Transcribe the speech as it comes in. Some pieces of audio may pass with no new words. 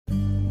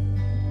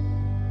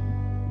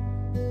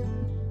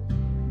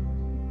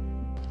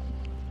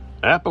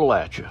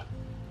Appalachia.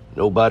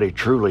 Nobody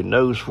truly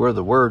knows where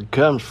the word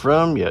comes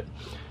from, yet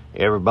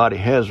everybody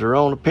has their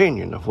own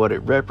opinion of what it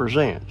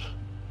represents.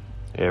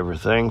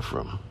 Everything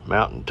from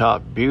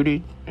mountaintop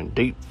beauty and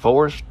deep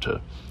forest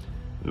to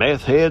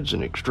meth heads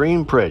and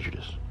extreme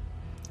prejudice.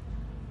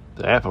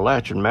 The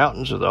Appalachian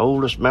Mountains are the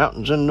oldest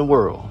mountains in the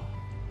world.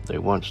 They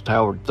once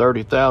towered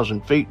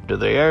 30,000 feet into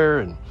the air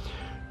and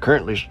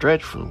currently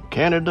stretch from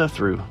Canada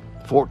through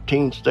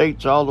 14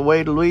 states all the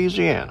way to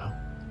Louisiana.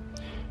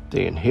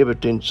 The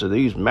inhabitants of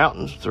these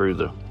mountains, through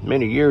the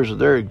many years of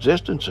their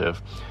existence,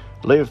 have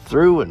lived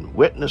through and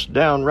witnessed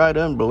downright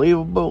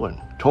unbelievable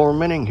and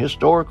tormenting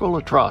historical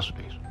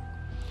atrocities.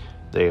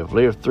 They have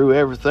lived through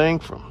everything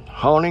from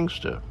hauntings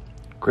to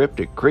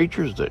cryptic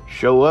creatures that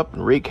show up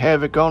and wreak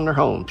havoc on their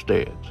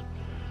homesteads.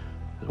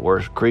 The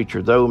worst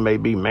creature, though, may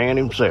be man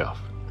himself.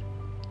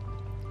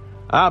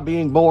 I,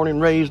 being born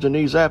and raised in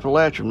these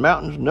Appalachian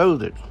Mountains, know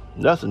that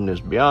nothing is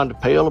beyond the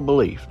pale of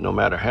belief, no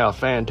matter how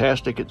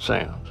fantastic it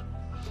sounds.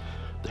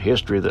 The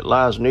history that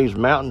lies in these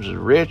mountains is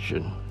rich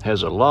and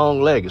has a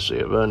long legacy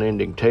of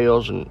unending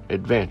tales and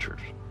adventures.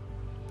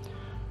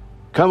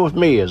 Come with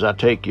me as I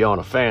take you on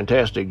a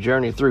fantastic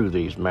journey through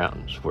these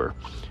mountains, where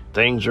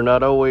things are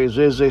not always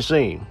as they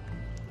seem.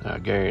 I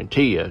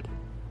guarantee you it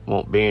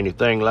won't be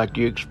anything like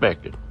you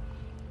expected.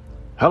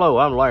 Hello,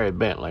 I'm Larry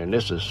Bentley, and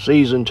this is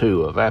Season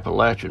 2 of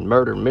Appalachian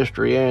Murder,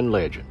 Mystery, and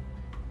Legend.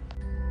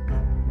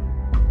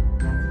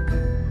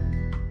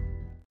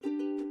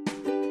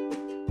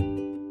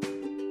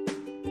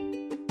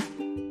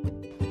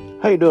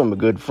 How you doing, my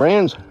good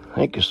friends?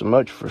 Thank you so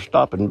much for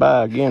stopping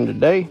by again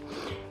today.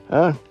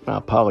 My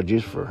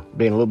apologies for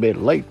being a little bit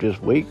late this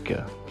week.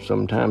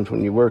 Sometimes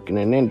when you work in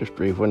an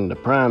industry, when the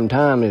prime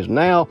time is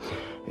now,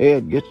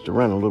 it gets to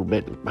run a little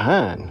bit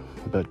behind.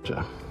 But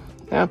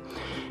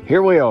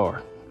here we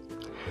are.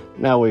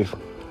 Now, we've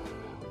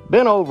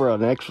been over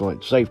an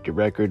excellent safety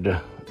record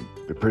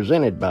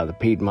presented by the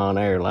Piedmont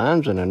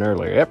Airlines in an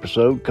earlier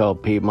episode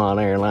called Piedmont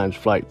Airlines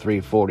Flight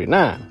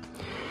 349.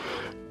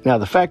 Now,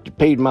 the fact that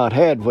Piedmont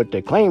had what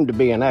they claimed to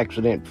be an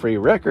accident-free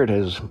record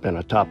has been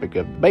a topic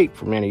of debate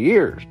for many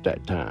years at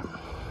that time.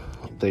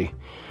 The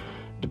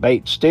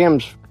debate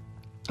stems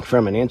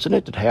from an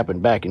incident that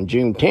happened back in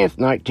June 10th,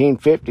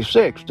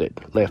 1956,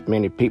 that left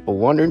many people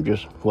wondering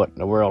just what in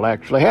the world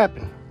actually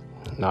happened.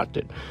 Not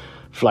that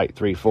Flight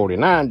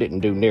 349 didn't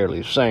do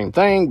nearly the same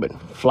thing, but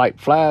Flight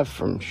 5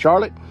 from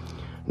Charlotte,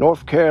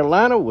 North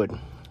Carolina would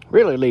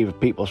really leave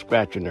people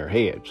scratching their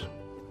heads.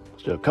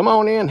 So come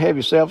on in, have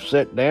yourself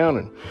sit down,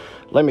 and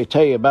let me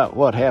tell you about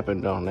what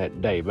happened on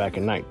that day back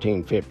in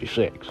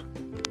 1956.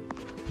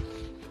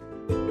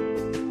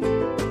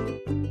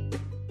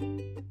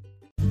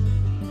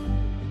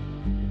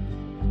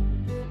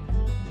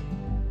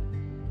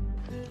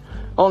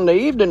 On the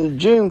evening of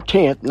June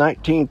 10th,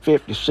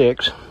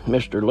 1956,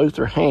 Mr.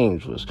 Luther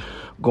Haynes was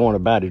going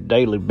about his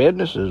daily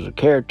business as a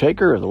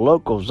caretaker of the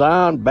local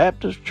Zion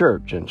Baptist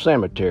Church and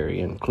Cemetery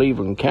in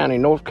Cleveland County,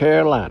 North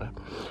Carolina.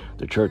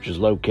 The church is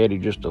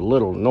located just a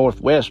little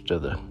northwest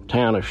of the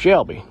town of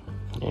Shelby,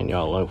 and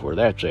y'all know where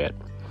that's at.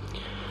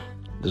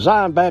 The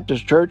Zion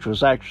Baptist Church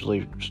was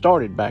actually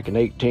started back in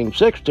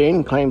 1816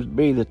 and claims to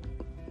be the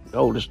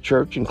oldest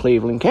church in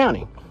Cleveland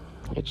County.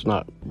 It's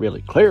not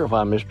really clear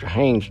why Mr.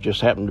 Haynes just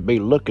happened to be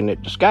looking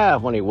at the sky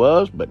when he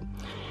was, but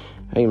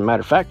as a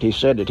matter of fact, he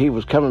said that he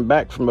was coming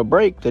back from a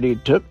break that he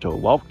took to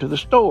walk to the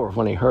store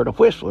when he heard a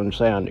whistling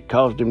sound that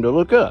caused him to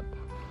look up.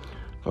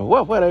 For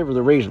whatever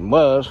the reason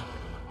was,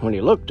 when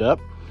he looked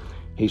up,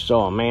 he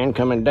saw a man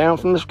coming down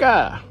from the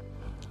sky.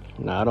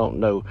 Now, I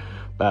don't know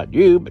about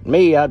you, but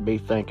me, I'd be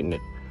thinking that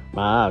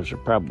my eyes are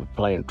probably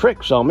playing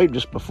tricks on me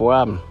just before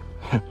I'm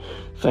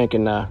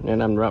thinking,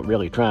 and I'm not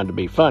really trying to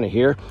be funny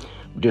here,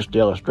 just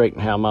illustrating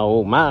how my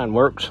old mind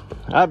works.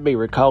 I'd be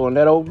recalling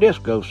that old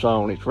disco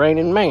song, It's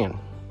Raining Man.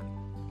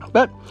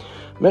 But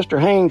Mr.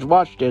 Haynes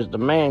watched as the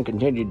man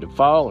continued to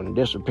fall and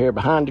disappear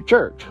behind the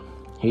church.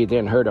 He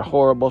then heard a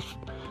horrible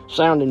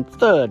sounding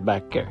thud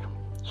back there.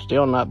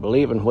 Still not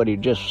believing what he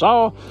just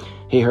saw,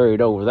 he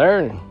hurried over there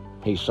and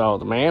he saw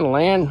the man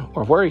land,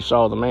 or where he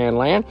saw the man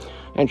land,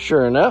 and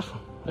sure enough,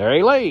 there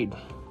he laid,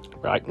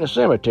 right in the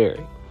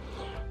cemetery.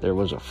 There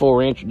was a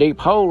 4-inch deep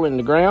hole in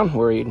the ground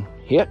where he'd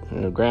hit,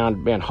 and the ground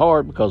had been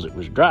hard because it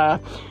was dry,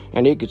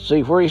 and he could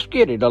see where he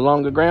skidded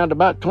along the ground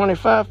about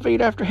 25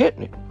 feet after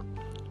hitting it.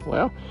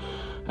 Well,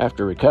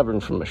 after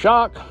recovering from the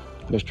shock,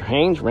 Mr.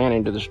 Haynes ran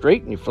into the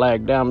street and he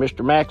flagged down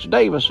Mr. Max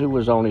Davis, who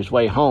was on his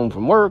way home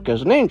from work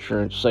as an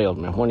insurance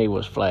salesman when he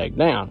was flagged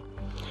down.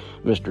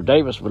 Mr.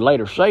 Davis would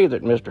later say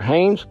that Mr.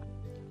 Haynes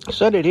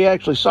said that he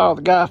actually saw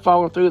the guy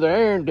falling through the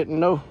air and didn't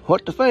know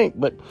what to think,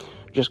 but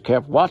just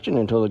kept watching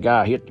until the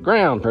guy hit the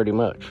ground pretty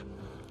much.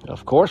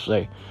 Of course,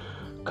 they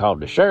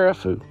called the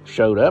sheriff, who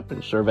showed up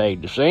and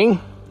surveyed the scene.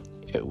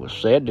 It was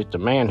said that the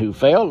man who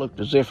fell looked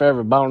as if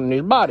every bone in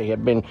his body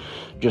had been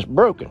just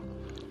broken.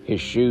 His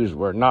shoes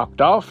were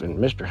knocked off, and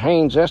Mr.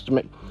 Haynes'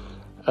 estimate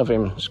of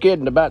him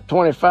skidding about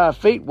 25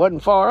 feet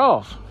wasn't far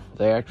off.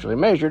 They actually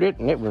measured it,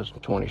 and it was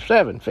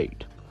 27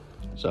 feet.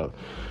 So,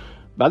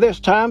 By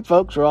this time,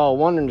 folks are all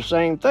wondering the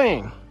same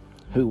thing.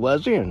 Who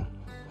was he and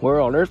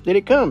where on earth did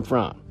he come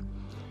from?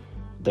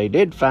 They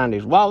did find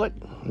his wallet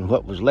and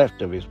what was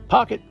left of his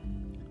pocket.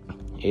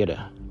 It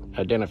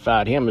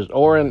identified him as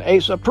Orrin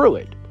Asa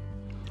Pruitt.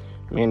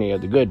 Many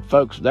of the good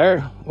folks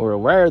there were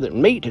aware that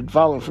meat had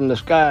fallen from the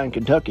sky in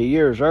Kentucky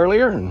years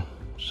earlier, and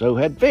so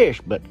had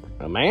fish, but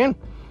a man?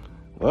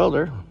 Well,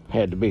 there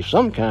had to be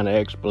some kind of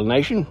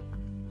explanation.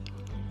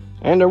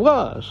 And there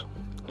was.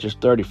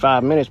 Just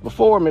 35 minutes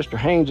before Mr.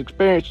 Haynes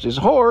experienced his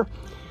horror,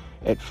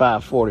 at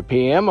 5:40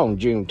 p.m. on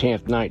June 10,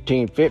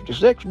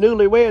 1956,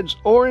 newlyweds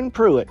Orrin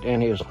Pruitt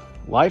and his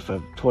wife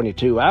of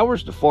 22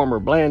 hours, the former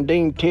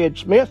Blandine Ted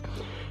Smith,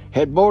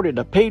 had boarded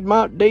a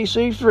Piedmont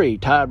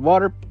DC-3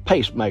 Tidewater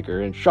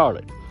pacemaker in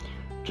Charlotte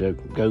to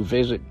go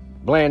visit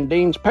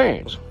Blandine's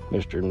parents,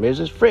 Mr. and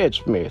Mrs. Fred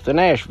Smith, in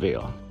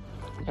Asheville.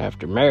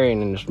 After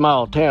marrying in the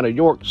small town of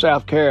York,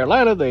 South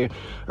Carolina, they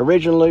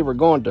originally were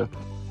going to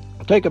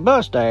take a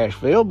bus to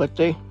Asheville, but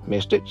they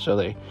missed it, so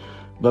they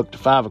booked a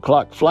 5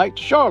 o'clock flight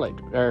to Charlotte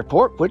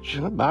Airport, which,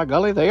 by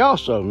golly, they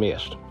also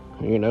missed.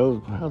 You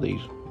know how these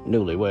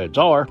newlyweds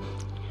are.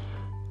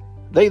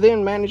 They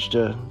then managed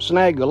to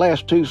snag the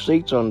last 2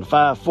 seats on the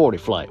 5:40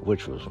 flight,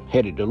 which was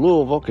headed to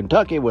Louisville,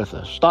 Kentucky, with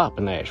a stop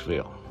in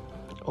Asheville.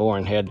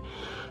 Orrin had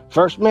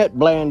first met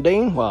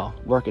Blandine while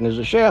working as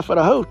a chef at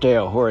a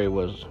hotel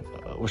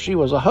where she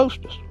was a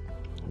hostess.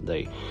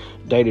 They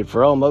dated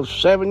for almost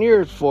 7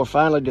 years before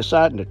finally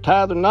deciding to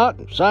tie the knot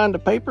and sign the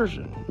papers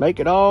and make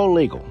it all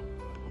legal.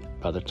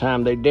 By the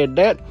time they did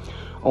that,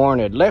 Orrin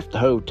had left the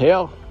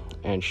hotel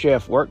and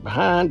chef work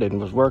behind and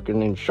was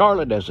working in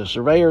Charlotte as a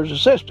surveyor's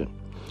assistant.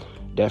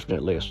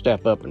 Definitely a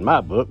step up in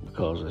my book,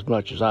 because as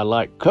much as I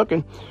like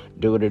cooking,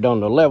 doing it on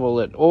the level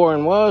that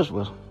Orrin was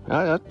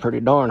that's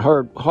pretty darn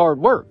hard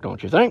work,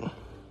 don't you think?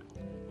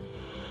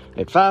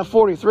 At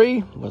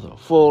 5:43, with a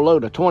full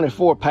load of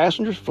 24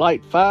 passengers,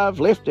 Flight 5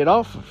 lifted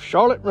off of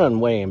Charlotte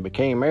runway and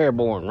became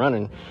airborne,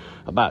 running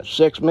about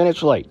 6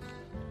 minutes late,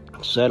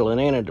 settling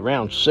in at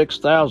around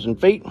 6,000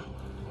 feet.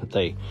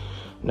 They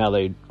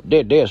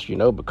did this,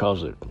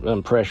 because of the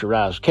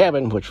unpressurized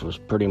cabin, which was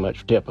pretty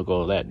much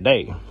typical of that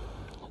day.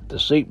 The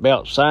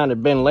seatbelt sign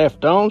had been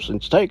left on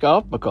since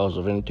takeoff because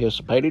of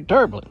anticipated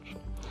turbulence.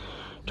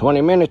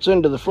 20 minutes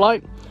into the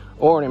flight,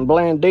 Orrin and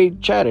Blandine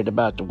chatted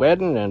about the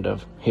wedding and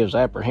of his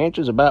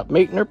apprehensions about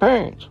meeting her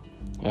parents.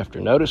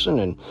 After noticing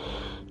and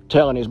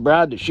telling his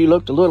bride that she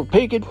looked a little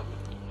peaked,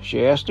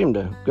 she asked him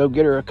to go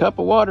get her a cup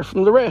of water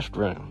from the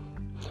restroom.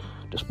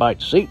 Despite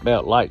the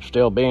seatbelt light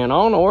still being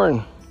on,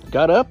 Orrin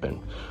got up and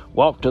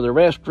walked to the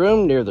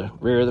restroom near the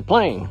rear of the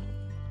plane.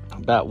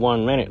 About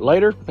 1 minute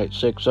later, at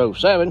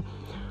 6:07,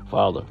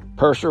 while the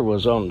purser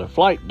was on the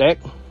flight deck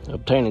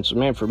obtaining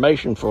some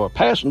information for a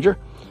passenger,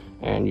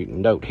 and you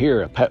can note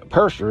here, a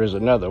purser is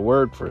another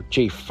word for a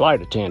chief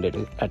flight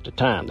attendant at the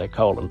time. They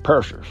called them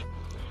pursers.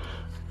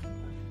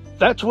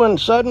 That's when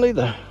suddenly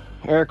the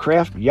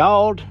aircraft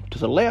yawed to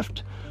the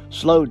left,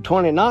 slowed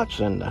 20 knots,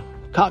 and the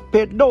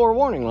cockpit door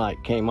warning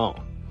light came on.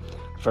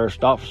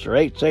 First Officer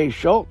H.A.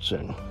 Schultz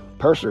and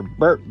Purser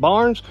Bert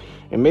Barnes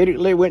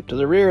immediately went to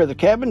the rear of the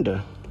cabin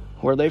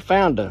where they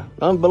found an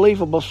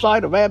unbelievable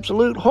sight of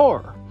absolute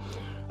horror.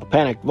 A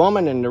panicked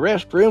woman in the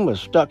restroom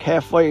was stuck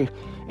halfway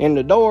in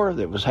the door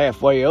that was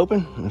halfway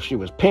open, and she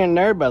was pinned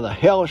there by the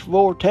hellish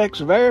vortex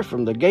of air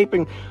from the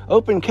gaping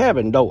open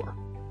cabin door.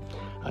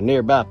 A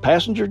nearby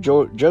passenger,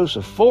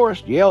 Joseph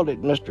Forrest, yelled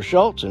at Mr.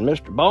 Schultz and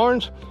Mr.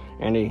 Barnes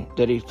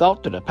that he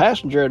thought that a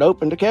passenger had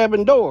opened the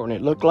cabin door, and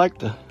it looked like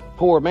the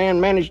poor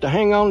man managed to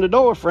hang on the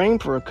door frame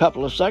for a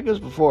couple of seconds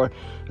before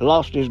he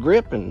lost his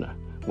grip and the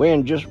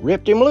wind just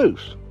ripped him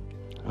loose.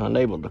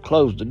 Unable to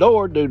close the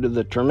door due to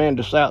the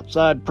tremendous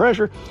outside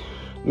pressure,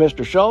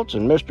 Mr. Schultz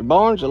and Mr.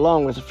 Barnes,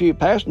 along with a few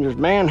passengers,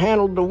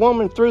 manhandled the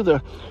woman through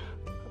the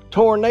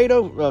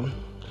tornado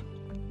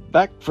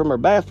back from her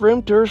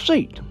bathroom to her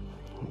seat.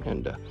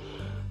 And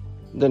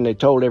then they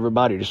told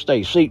everybody to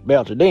stay seat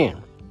belted in.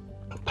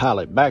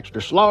 Pilot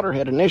Baxter Slaughter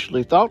had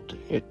initially thought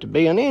it to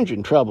be an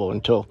engine trouble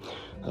until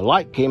the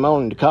light came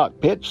on in the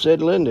cockpit,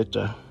 signaling that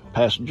the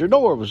passenger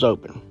door was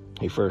open.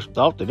 He first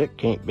thought that it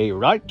can't be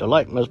right, the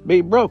light must be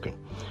broken.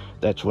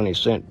 That's when he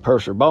sent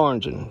Purser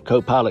Barnes and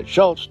co-pilot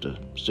Schultz to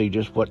see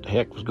just what the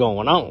heck was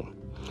going on.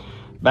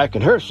 Back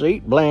in her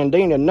seat,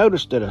 Blandine had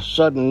noticed that a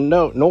sudden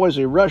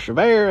noisy rush of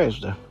air as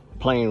the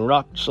plane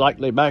rocked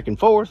slightly back and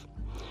forth.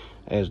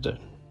 As the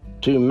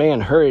two men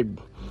hurried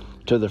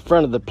to the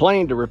front of the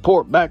plane to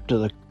report back to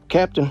the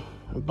captain,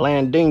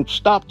 Blandine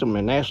stopped them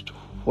and asked,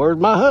 "Where's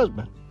my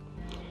husband?"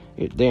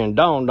 It then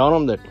dawned on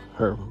him that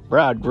her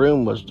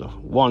bridegroom was the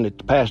one that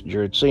the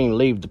passenger had seen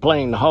leave the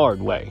plane the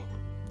hard way.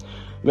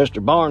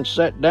 Mr. Barnes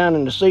sat down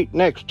in the seat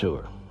next to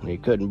her. He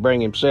couldn't bring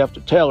himself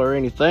to tell her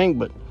anything,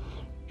 but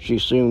she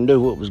soon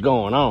knew what was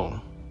going on,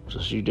 so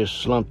she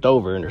just slumped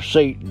over in her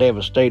seat,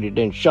 devastated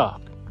and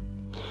shocked.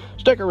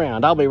 Stick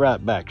around, I'll be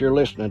right back. You're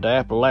listening to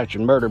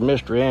Appalachian Murder,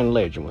 Mystery, and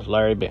Legend with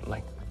Larry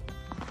Bentley.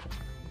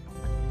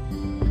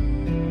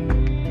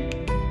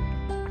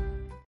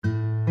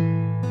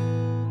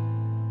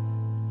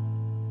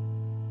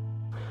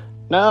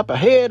 Now, up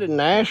ahead in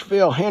the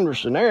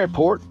Asheville-Henderson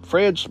Airport,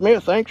 Fred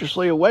Smith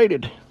anxiously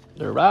awaited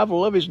the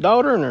arrival of his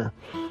daughter and her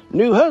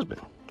new husband.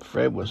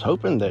 Fred was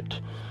hoping that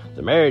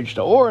the marriage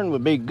to Orrin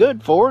would be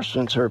good for her,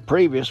 since her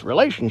previous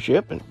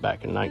relationship,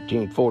 back in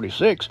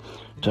 1946,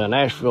 to an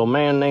Asheville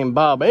man named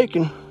Bob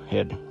Aiken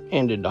had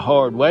ended the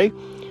hard way.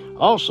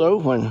 Also,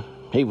 when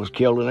he was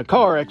killed in a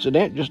car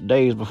accident just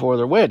days before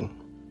their wedding.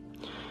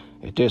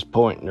 At this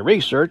point in the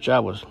research,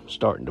 I was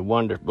starting to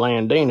wonder if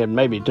Blandine had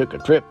maybe took a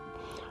trip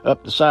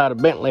up the side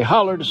of Bentley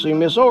Holler to see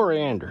Miss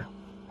Oriander.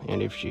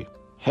 And if she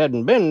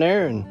hadn't been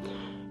there and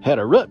had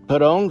a rut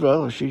put on,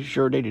 well, she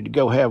sure needed to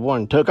go have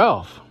one took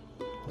off.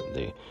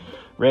 The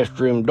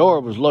restroom door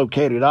was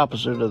located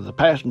opposite of the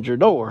passenger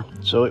door,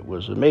 so it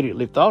was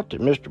immediately thought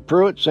that Mr.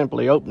 Pruitt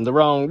simply opened the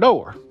wrong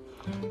door.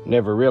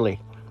 Never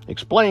really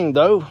explained,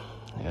 though,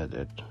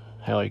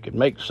 how he could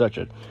make such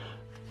a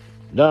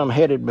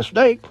dumb-headed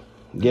mistake,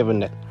 given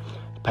that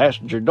the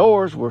passenger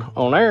doors were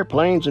on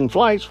airplanes and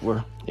flights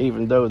were,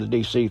 even though the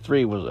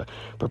DC-3 was a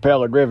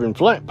propeller-driven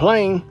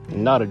plane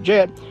and not a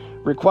jet,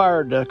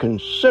 required a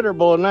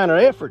considerable amount of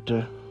effort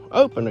to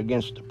open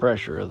against the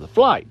pressure of the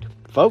flight.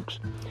 Folks,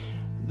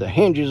 the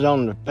hinges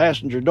on the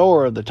passenger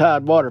door of the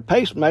Tidewater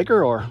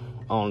pacemaker are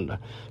on the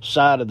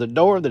side of the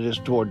door that is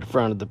toward the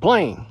front of the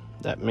plane.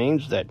 That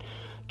means that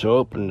to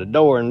open the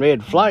door in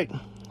mid-flight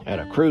at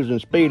a cruising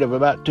speed of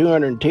about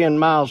 210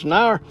 miles an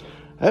hour,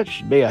 that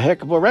should be a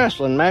heck of a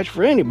wrestling match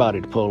for anybody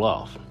to pull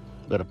off.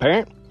 But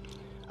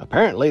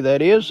apparently,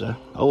 that is,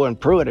 Owen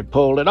Pruitt had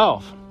pulled it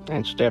off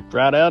and stepped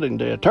right out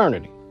into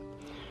eternity.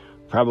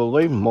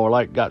 Probably more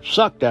like got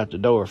sucked out the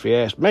door, if you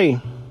ask me.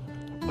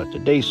 But the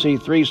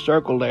DC-3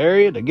 circled the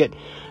area to get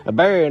a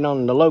bearing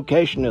on the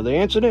location of the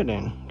incident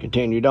and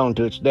continued on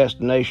to its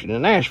destination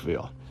in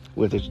Asheville,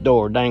 with its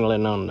door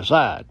dangling on the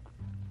side.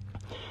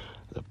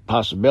 The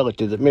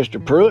possibility that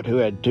Mr. Pruitt, who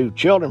had 2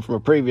 children from a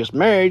previous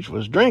marriage,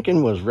 was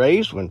drinking was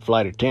raised when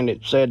flight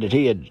attendants said that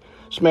he had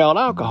smelled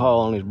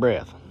alcohol on his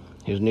breath.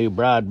 His new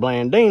bride,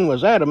 Blandine,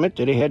 was adamant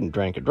that he hadn't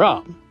drank a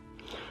drop.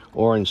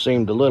 Orrin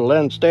seemed a little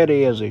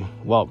unsteady as he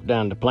walked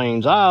down the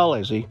plane's aisle,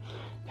 as he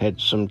had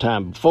some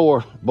time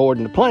before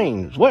boarding the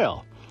plane as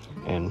well,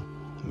 and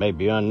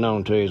maybe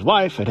unknown to his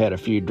wife, had had a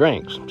few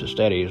drinks to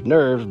steady his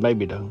nerves,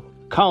 maybe to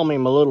calm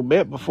him a little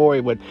bit before he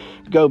would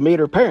go meet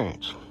her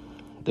parents.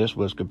 This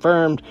was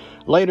confirmed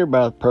later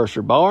by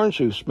Purser Barnes,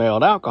 who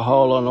smelled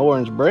alcohol on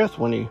Orrin's breath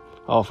when he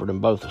offered them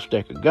both a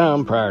stick of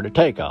gum prior to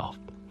takeoff.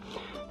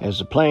 As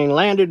the plane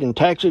landed and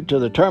taxied to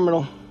the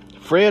terminal,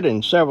 Fred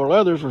and several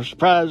others were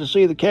surprised to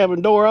see the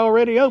cabin door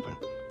already open.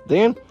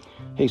 Then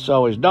he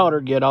saw his daughter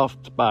get off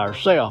by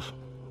herself,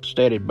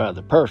 steadied by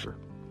the purser.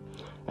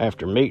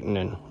 After meeting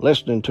and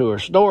listening to her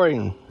story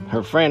and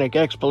her frantic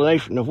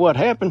explanation of what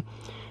happened,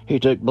 he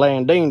took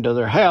Blandine to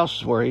their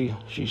house, where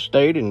she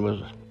stayed and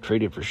was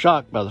treated for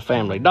shock by the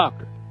family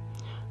doctor.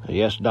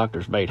 Yes,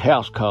 doctors made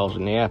house calls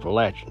in the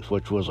Appalachians,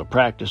 which was a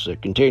practice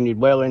that continued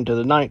well into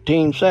the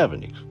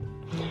 1970s.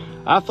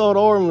 I thought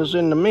Orrin was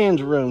in the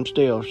men's room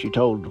still, she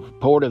told the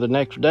reporter the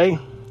next day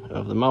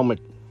of the moment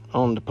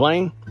on the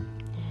plane.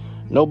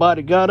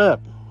 Nobody got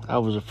up. I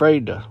was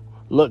afraid to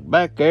look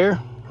back there.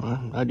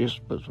 I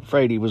just was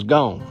afraid he was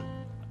gone.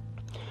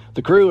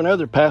 The crew and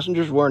other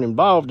passengers weren't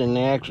involved in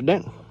the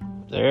accident.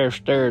 The air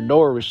stair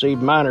door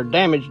received minor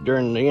damage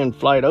during the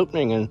in-flight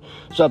opening and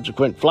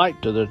subsequent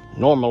flight to the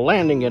normal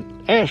landing at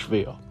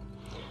Asheville.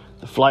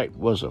 The flight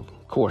was, of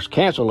course,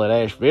 canceled at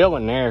Asheville,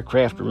 and the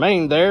aircraft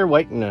remained there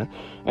waiting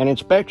an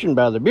inspection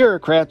by the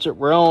bureaucrats that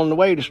were on the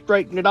way to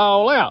straighten it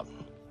all out.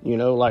 You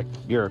know, like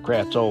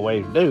bureaucrats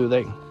always do,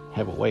 they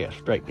have a way of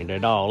straightening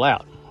it all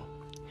out.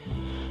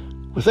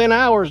 Within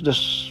hours, the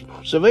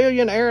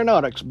Civilian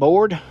Aeronautics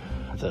Board,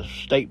 the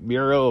State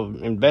Bureau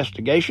of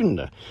Investigation,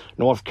 the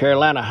North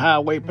Carolina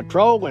Highway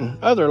Patrol,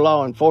 and other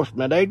law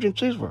enforcement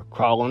agencies were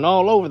crawling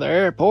all over the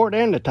airport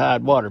and the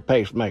Tidewater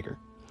pacemaker.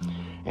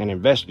 An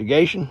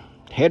investigation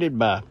headed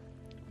by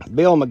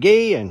Bill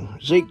McGee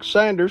and Zeke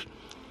Sanders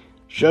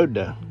showed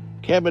the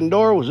cabin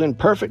door was in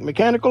perfect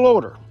mechanical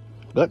order.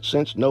 But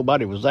since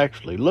nobody was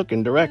actually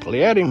looking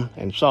directly at him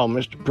and saw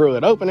Mr.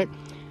 Pruitt open it,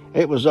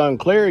 it was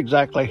unclear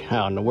exactly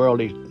how in the world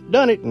he'd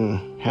done it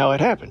and how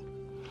it happened.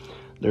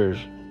 There's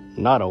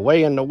not a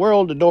way in the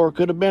world the door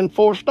could have been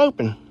forced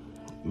open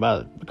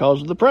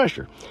because of the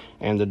pressure,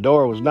 and the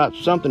door was not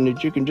something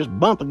that you can just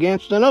bump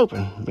against and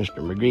open, Mr.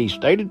 McGee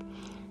stated.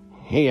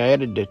 He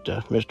added that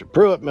Mr.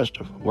 Pruitt must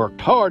have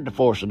worked hard to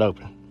force it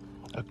open.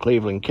 A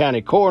Cleveland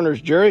County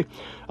coroner's jury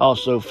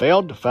also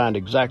failed to find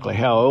exactly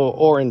how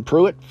Orrin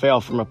Pruitt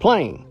fell from a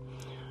plane.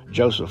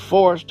 Joseph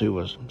Forrest, who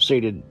was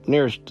seated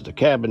nearest to the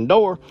cabin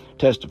door,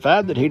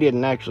 testified that he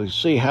didn't actually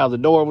see how the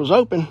door was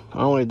open,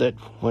 only that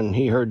when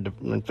he heard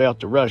and felt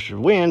the rush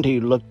of wind, he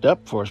looked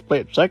up for a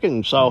split second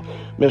and saw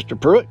Mr.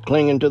 Pruitt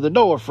clinging to the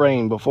door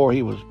frame before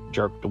he was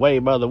jerked away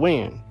by the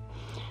wind.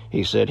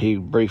 He said he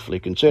briefly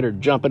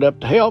considered jumping up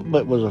to help,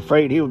 but was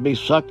afraid he would be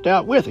sucked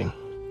out with him.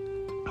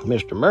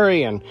 Mr.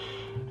 Murray and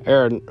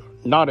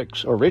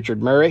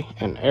Richard Murray,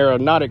 an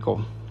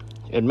aeronautical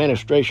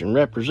administration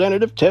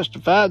representative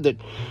testified that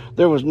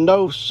there was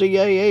no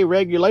CAA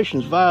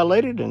regulations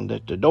violated and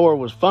that the door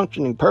was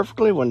functioning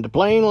perfectly when the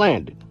plane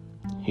landed.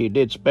 He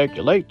did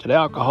speculate that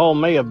alcohol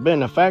may have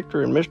been a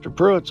factor in Mr.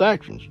 Pruitt's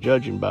actions,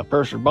 judging by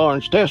Purser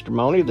Barnes'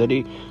 testimony that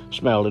he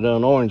smelled it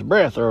on Orrin's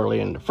breath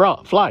early in the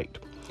flight.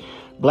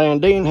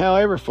 Blandine,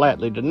 however,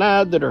 flatly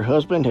denied that her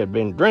husband had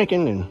been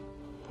drinking and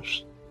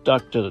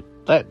stuck to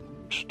that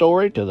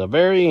story to the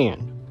very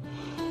end.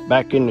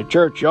 Back in the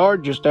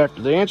churchyard just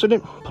after the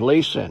incident,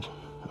 police and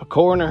a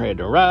coroner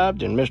had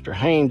arrived, and Mr.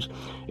 Haynes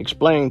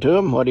explained to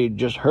him what he'd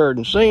just heard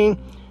and seen,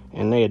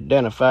 and they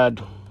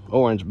identified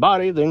Orrin's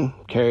body, then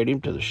carried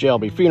him to the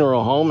Shelby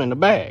Funeral Home in a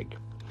bag.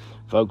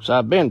 Folks,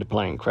 I've been to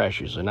plane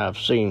crashes, and I've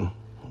seen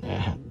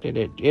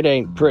it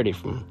ain't pretty.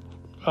 From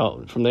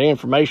the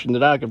information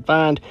that I could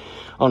find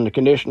on the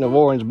condition of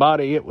Orrin's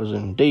body, it was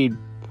indeed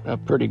a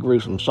pretty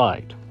gruesome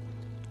sight.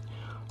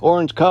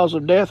 Orrin's cause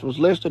of death was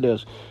listed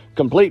as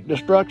complete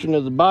destruction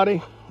of the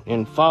body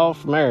and fall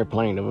from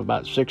airplane of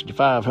about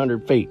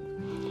 6,500 feet.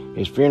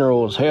 His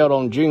funeral was held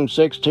on June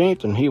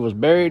 16th, and he was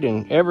buried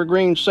in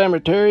Evergreen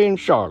Cemetery in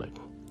Charlotte.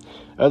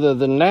 Other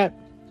than that,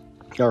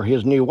 or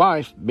his new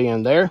wife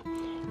being there,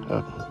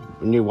 a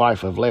new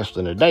wife of less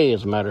than a day,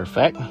 as a matter of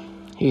fact,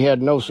 he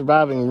had no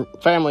surviving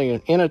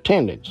family in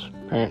attendance.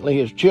 Apparently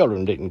his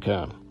children didn't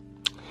come.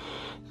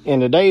 In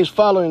the days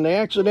following the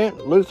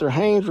accident, Luther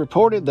Haynes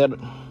reported that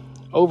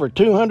over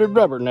 200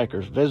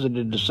 rubberneckers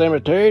visited the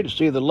cemetery to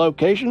see the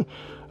location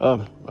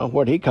of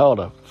what he called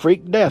a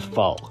freak death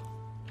fall.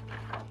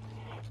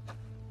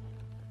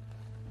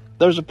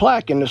 There's a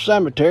plaque in the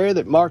cemetery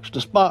that marks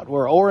the spot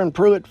where Orrin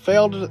Pruitt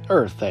fell to the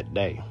earth that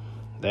day.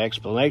 The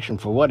explanation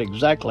for what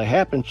exactly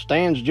happened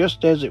stands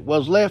just as it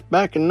was left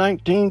back in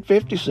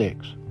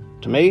 1956.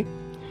 To me,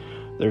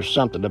 there's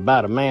something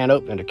about a man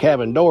opening a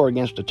cabin door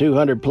against a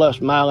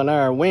 200-plus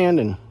mile-an-hour wind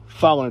and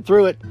falling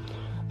through it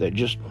that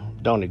just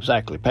don't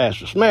exactly pass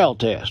the smell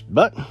test.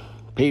 But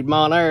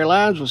Piedmont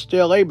Airlines was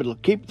still able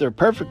to keep their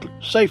perfect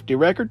safety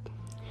record,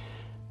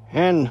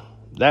 and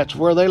that's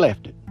where they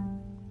left it.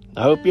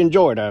 I hope you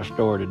enjoyed our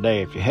story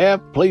today. If you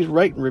have, please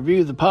rate and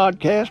review the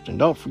podcast, and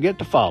don't forget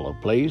to follow,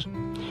 please.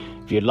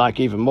 If you'd like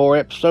even more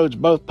episodes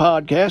of both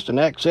podcasts and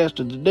access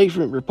to the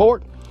Defront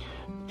Report,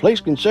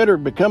 please consider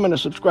becoming a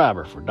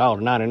subscriber for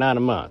 $1.99 a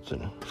month,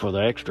 and for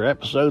the extra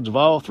episodes of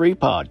all three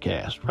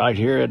podcasts right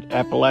here at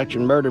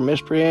Appalachian Murder,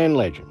 Mystery, and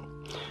Legend.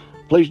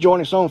 Please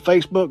join us on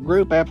Facebook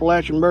group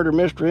Appalachian Murder,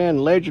 Mystery,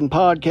 and Legend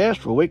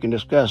Podcast, where we can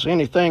discuss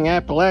anything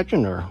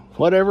Appalachian or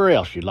whatever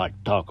else you'd like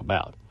to talk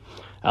about.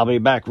 I'll be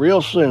back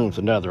real soon with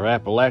another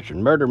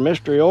Appalachian Murder,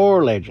 Mystery,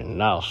 or Legend,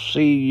 and I'll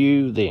see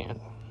you then.